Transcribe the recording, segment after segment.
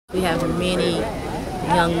We have many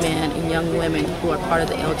young men and young women who are part of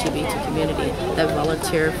the LGBT community that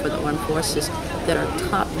volunteer for the armed forces that are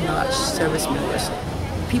top-notch service members.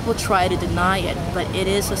 People try to deny it, but it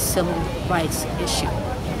is a civil rights issue.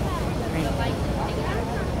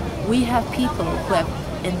 Right? We have people who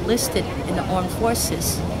have enlisted in the armed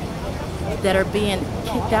forces that are being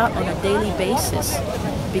kicked out on a daily basis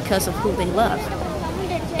because of who they love.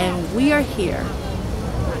 And we are here,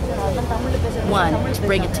 one, to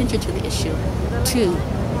bring attention to the issue, two,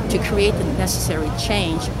 to create the necessary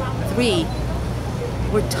change, three,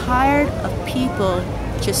 we're tired of people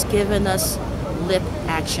just giving us lip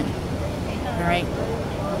action, all right?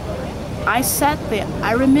 I sat there,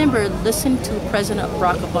 I remember listening to President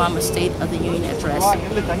Barack Obama's State of the Union address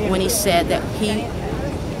when he said that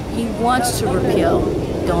he wants to repeal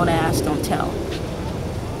Don't Ask, Don't Tell.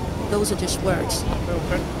 Those are just words.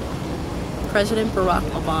 President Barack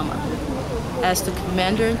Obama, as the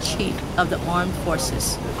Commander-in-Chief of the Armed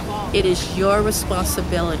Forces, it is your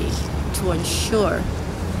responsibility to ensure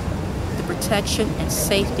the protection and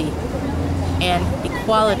safety and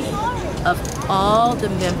equality of all the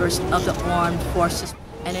members of the armed forces.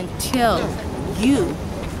 And until you,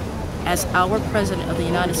 as our President of the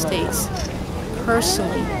United States,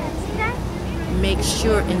 personally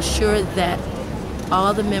ensure that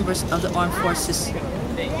all the members of the armed forces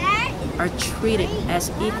are treated as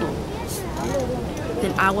equal,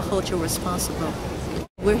 then I will hold you responsible.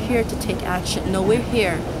 We're here to take action. No, we're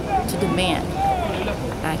here to demand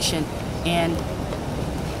action. And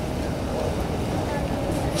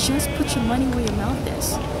just put your money where your mouth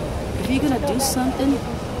is. If you're going to do something,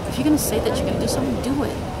 if you're going to say that you're going to do something, do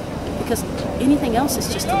it. Because anything else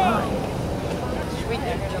is just a lie.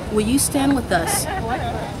 Will you stand with us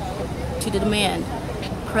to demand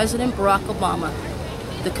President Barack Obama,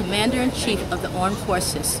 the Commander-in-Chief of the Armed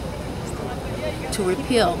Forces, to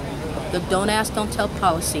repeal the Don't Ask, Don't Tell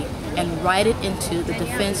policy and write it into the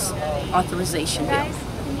Defense Authorization Bill?